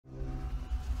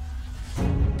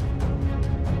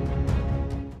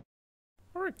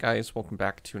Guys, welcome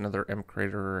back to another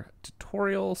MCreator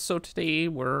tutorial. So today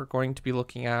we're going to be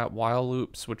looking at while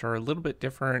loops, which are a little bit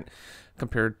different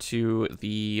compared to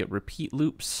the repeat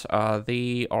loops.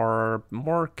 They are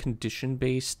more condition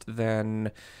based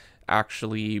than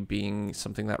actually being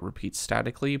something that repeats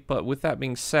statically. But with that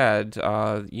being said,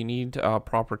 you need a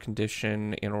proper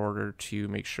condition in order to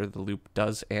make sure the loop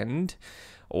does end,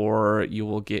 or you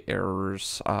will get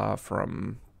errors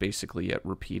from basically it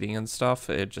repeating and stuff.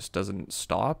 It just doesn't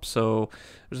stop. So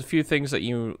there's a few things that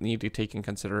you need to take in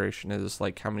consideration, is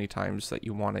like how many times that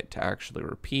you want it to actually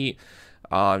repeat.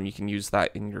 You can use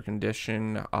that in your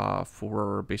condition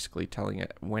for basically telling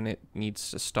it when it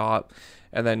needs to stop.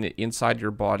 And then inside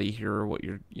your body here, what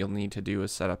you'll need to do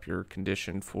is set up your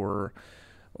condition for,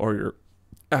 or your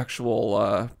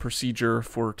actual procedure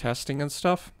for testing and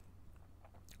stuff.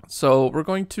 So we're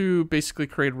going to basically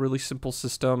create a really simple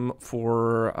system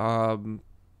for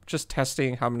just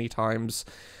testing how many times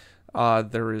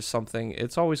there is something.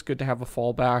 It's always good to have a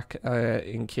fallback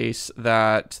in case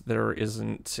that there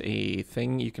isn't a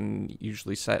thing. You can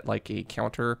usually set like a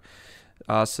counter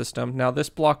system. Now this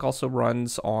block also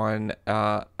runs on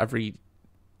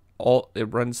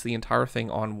it runs the entire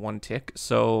thing on one tick.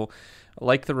 So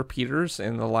like the repeaters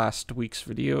in the last week's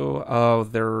video,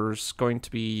 there's going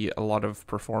to be a lot of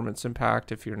performance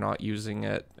impact if you're not using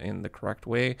it in the correct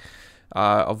way.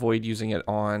 Avoid using it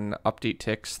on update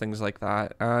ticks, things like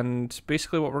that. And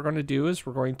basically what we're going to do is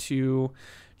we're going to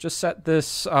just set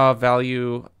this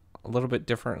value a little bit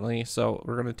differently. So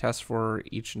we're going to test for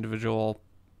each individual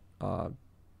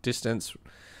distance.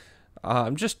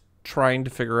 I'm just trying to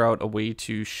figure out a way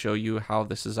to show you how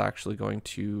this is actually going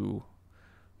to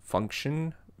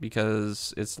function,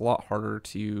 because it's a lot harder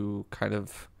to kind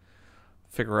of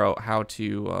figure out how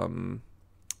to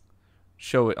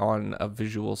show it on a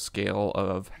visual scale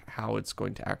of how it's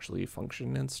going to actually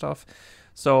function and stuff.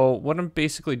 So what I'm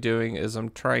basically doing is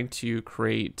I'm trying to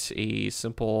create a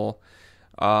simple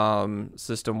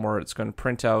system where it's going to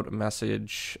print out a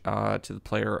message to the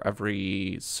player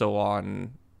every so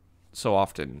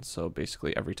often. So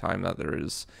basically every time that there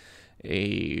is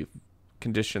a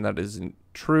condition that isn't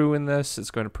true in this, it's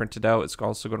going to print it out. It's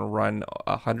also going to run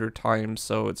 100 times,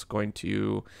 so it's going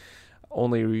to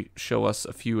only show us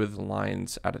a few of the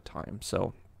lines at a time,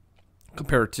 so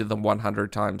compared to the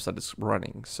 100 times that it's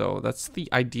running. So that's the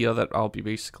idea that I'll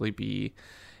basically be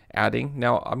adding.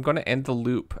 Now I'm going to end the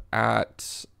loop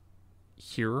at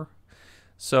here,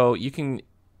 so you can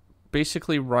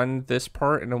basically run this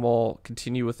part and it will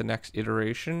continue with the next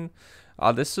iteration.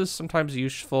 This is sometimes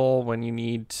useful when you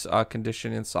need a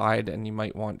condition inside and you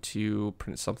might want to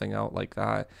print something out like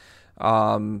that.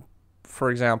 For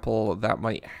example, that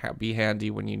might be handy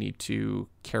when you need to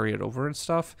carry it over and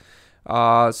stuff.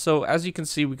 So as you can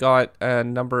see, we got a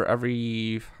number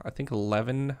every, I think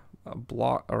 11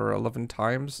 block or 11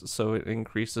 times. So it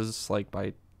increases like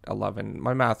by 11.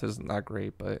 My math isn't that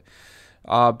great, but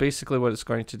basically what it's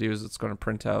going to do is it's going to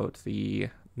print out the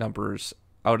numbers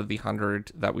out of the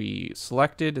 100 that we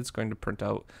selected. It's going to print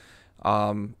out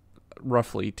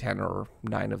roughly 10 or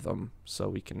 9 of them, so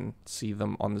we can see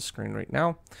them on the screen right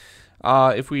now.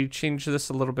 If we change this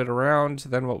a little bit around,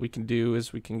 then what we can do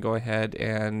is we can go ahead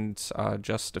and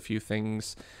adjust a few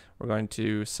things. We're going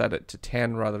to set it to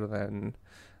 10 rather than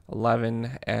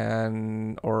 11,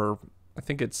 or I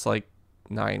think it's like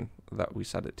 9 that we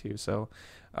set it to. So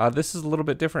this is a little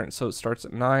bit different. So it starts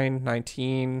at 9,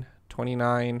 19,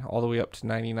 29, all the way up to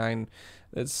 99.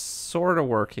 It's sort of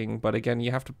working, but again,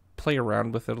 you have to play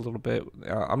around with it a little bit.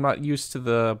 I'm not used to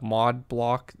the mod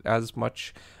block as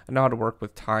much. I know how to work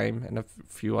with time and a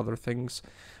few other things.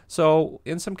 So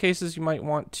in some cases, you might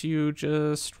want to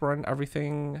just run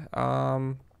everything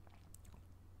on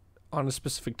a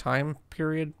specific time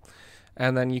period,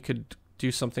 and then you could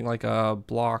do something like a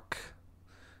block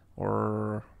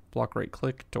or block right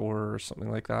clicked or something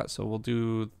like that. So we'll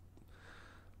do,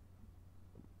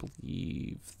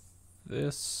 believe,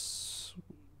 this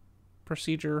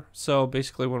procedure. So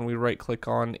basically when we right click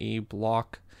on a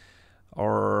block,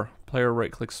 or player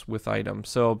right clicks with item.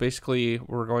 So basically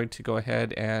we're going to go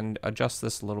ahead and adjust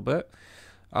this a little bit.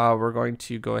 We're going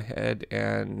to go ahead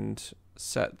and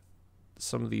set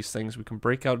some of these things. We can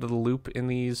break out of the loop in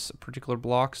these particular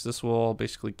blocks. This will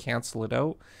basically cancel it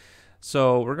out.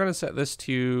 So we're going to set this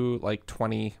to like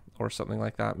 20 or something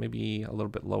like that, maybe a little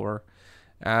bit lower.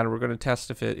 And we're going to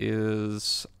test if it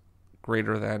is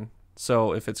greater than.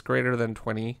 So if it's greater than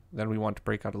 20, then we want to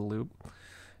break out of the loop.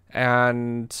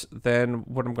 And then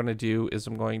what I'm going to do is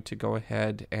I'm going to go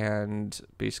ahead and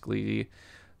basically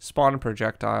spawn a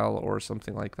projectile or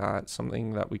something like that,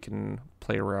 something that we can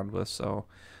play around with. So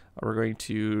we're going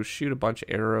to shoot a bunch of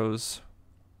arrows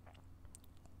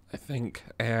I think,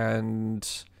 and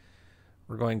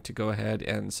we're going to go ahead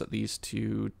and set these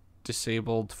to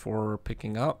disabled for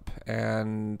picking up,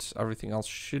 and everything else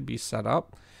should be set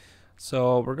up.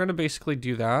 So we're going to basically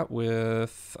do that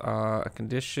with a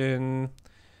condition.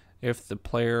 If the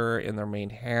player in their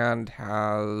main hand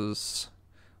has,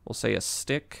 we'll say, a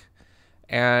stick,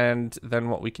 and then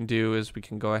what we can do is we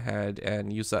can go ahead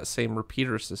and use that same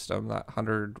repeater system, that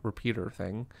 100 repeater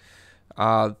thing,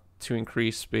 to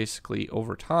increase basically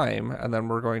over time. And then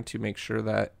we're going to make sure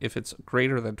that if it's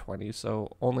greater than 20,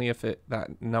 so only if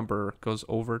that number goes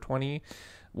over 20,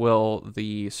 will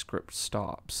the script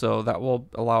stop. So that will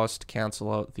allow us to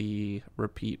cancel out the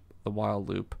while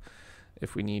loop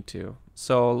if we need to.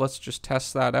 So let's just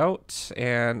test that out,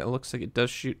 and it looks like it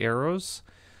does shoot arrows.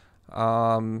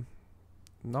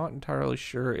 Not entirely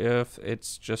sure if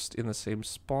it's just in the same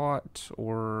spot,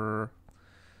 or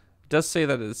it does say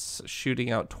that it's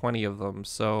shooting out 20 of them,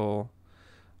 so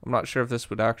I'm not sure if this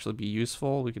would actually be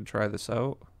useful. We can try this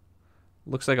out.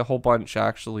 Looks like a whole bunch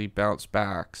actually bounce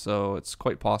back, so it's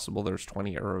quite possible there's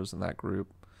 20 arrows in that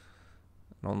group,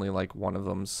 and only like one of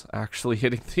them's actually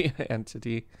hitting the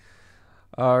entity.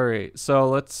 Alright, so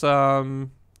let's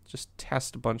just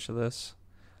test a bunch of this.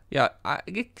 Yeah,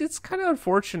 it's kind of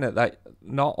unfortunate that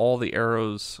not all the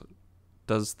arrows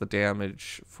does the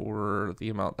damage for the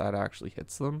amount that actually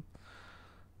hits them.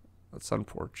 That's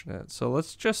unfortunate. So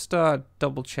let's just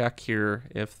double check here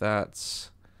if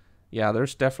that's... Yeah,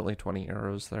 there's definitely 20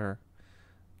 arrows there.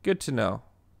 Good to know.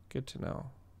 Good to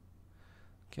know.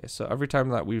 Okay, so every time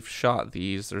that we've shot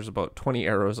these, there's about 20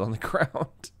 arrows on the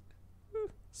ground.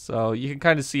 So you can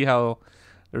kind of see how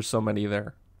there's so many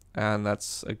there. And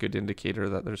that's a good indicator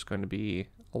that there's going to be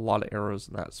a lot of arrows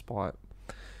in that spot.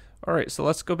 All right, so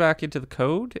let's go back into the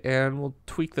code and we'll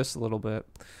tweak this a little bit.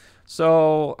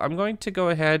 So I'm going to go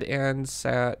ahead and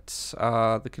set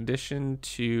the condition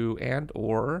to and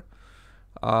or.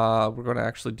 We're going to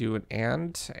actually do an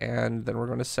and then we're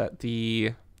going to set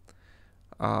the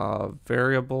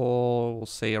variable, we'll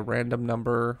say a random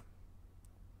number.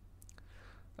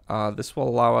 This will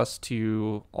allow us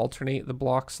to alternate the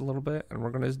blocks a little bit, and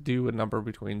we're going to do a number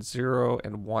between 0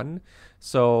 and 1.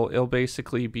 So it'll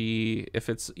basically be, if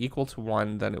it's equal to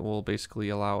 1, then it will basically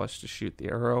allow us to shoot the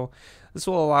arrow. This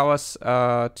will allow us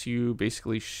to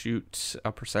basically shoot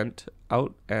a %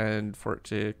 out and for it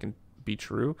to be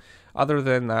true. Other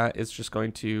than that, it's just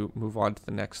going to move on to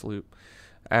the next loop.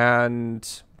 And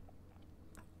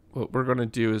what we're going to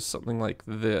do is something like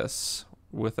this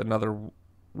with another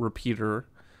repeater,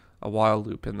 a while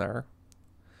loop in there,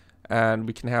 and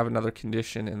we can have another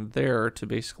condition in there to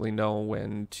basically know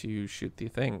when to shoot the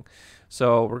thing.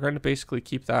 So we're going to basically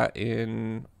keep that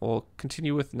in. We'll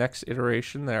continue with next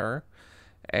iteration there,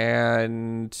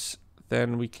 and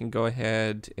then we can go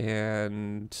ahead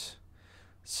and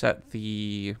set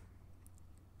the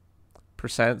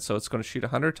 %, so it's going to shoot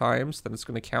 100 times, then it's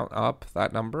going to count up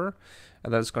that number,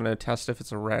 and then it's going to test if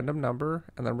it's a random number,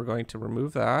 and then we're going to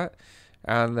remove that.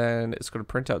 And then it's going to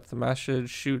print out the message,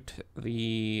 shoot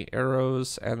the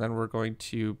arrows, and then we're going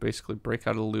to basically break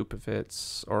out a loop if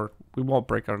it's, or we won't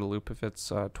break out a loop if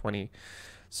it's 20.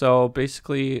 So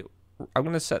basically, I'm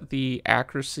going to set the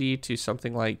accuracy to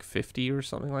something like 50 or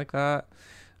something like that.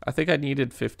 I think I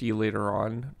needed 50 later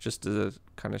on just to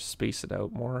kind of space it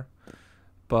out more.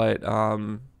 But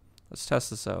let's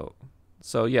test this out.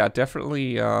 So yeah,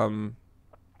 definitely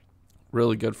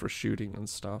really good for shooting and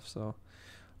stuff. So.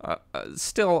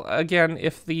 Still, again,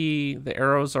 if the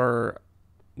arrows are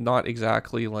not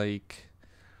exactly like,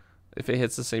 if it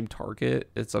hits the same target,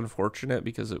 it's unfortunate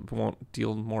because it won't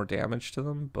deal more damage to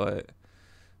them, but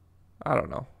I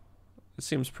don't know. It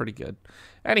seems pretty good.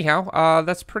 Anyhow,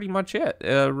 that's pretty much it.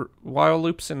 While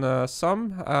loops in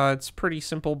sum, it's pretty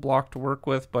simple block to work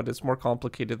with, but it's more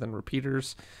complicated than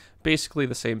repeaters. Basically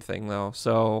the same thing though,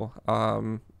 so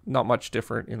not much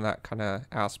different in that kind of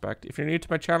aspect. If you're new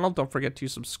to my channel, don't forget to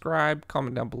subscribe,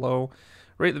 comment down below,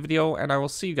 rate the video, and I will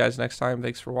see you guys next time.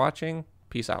 Thanks for watching.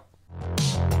 Peace out.